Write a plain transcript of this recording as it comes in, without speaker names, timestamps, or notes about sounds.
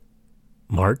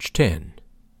March 10.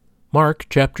 Mark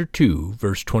chapter 2,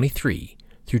 verse 23,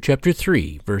 through chapter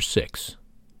 3, verse 6.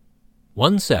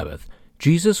 One Sabbath,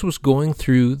 Jesus was going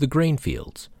through the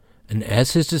grainfields, and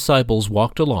as his disciples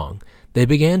walked along, they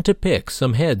began to pick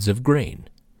some heads of grain.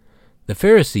 The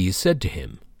Pharisees said to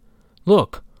him,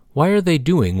 "Look, why are they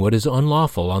doing what is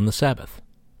unlawful on the Sabbath?"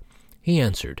 He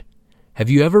answered, "Have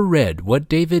you ever read what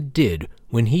David did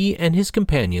when he and his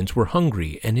companions were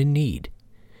hungry and in need?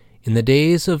 In the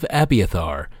days of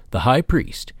Abiathar, the high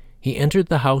priest, he entered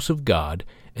the house of God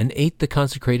and ate the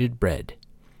consecrated bread,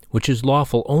 which is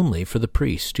lawful only for the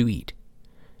priests to eat.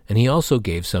 And he also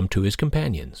gave some to his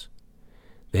companions.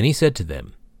 Then he said to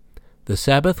them, 'The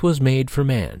Sabbath was made for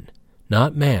man,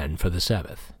 not man for the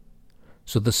Sabbath.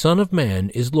 So the Son of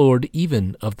Man is Lord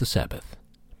even of the Sabbath.'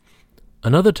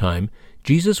 Another time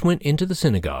Jesus went into the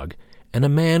synagogue, and a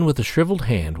man with a shriveled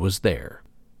hand was there.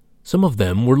 Some of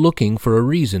them were looking for a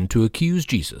reason to accuse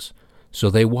Jesus,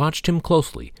 so they watched him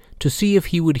closely to see if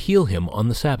he would heal him on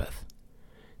the Sabbath.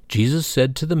 Jesus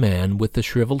said to the man with the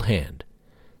shriveled hand,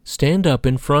 'Stand up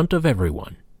in front of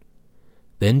everyone.'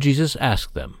 Then Jesus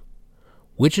asked them,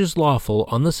 'Which is lawful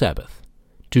on the Sabbath,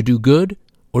 to do good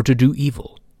or to do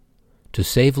evil, to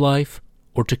save life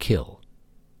or to kill?'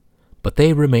 But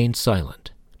they remained silent.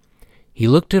 He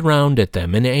looked around at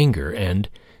them in anger and,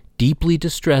 deeply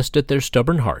distressed at their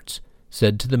stubborn hearts,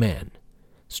 said to the man,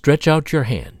 'Stretch out your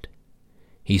hand.'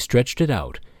 He stretched it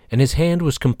out, and his hand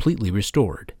was completely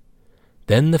restored.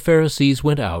 Then the Pharisees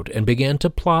went out and began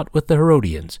to plot with the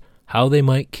Herodians how they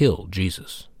might kill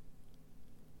Jesus.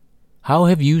 How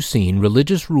have you seen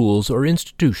religious rules or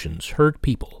institutions hurt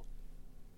people?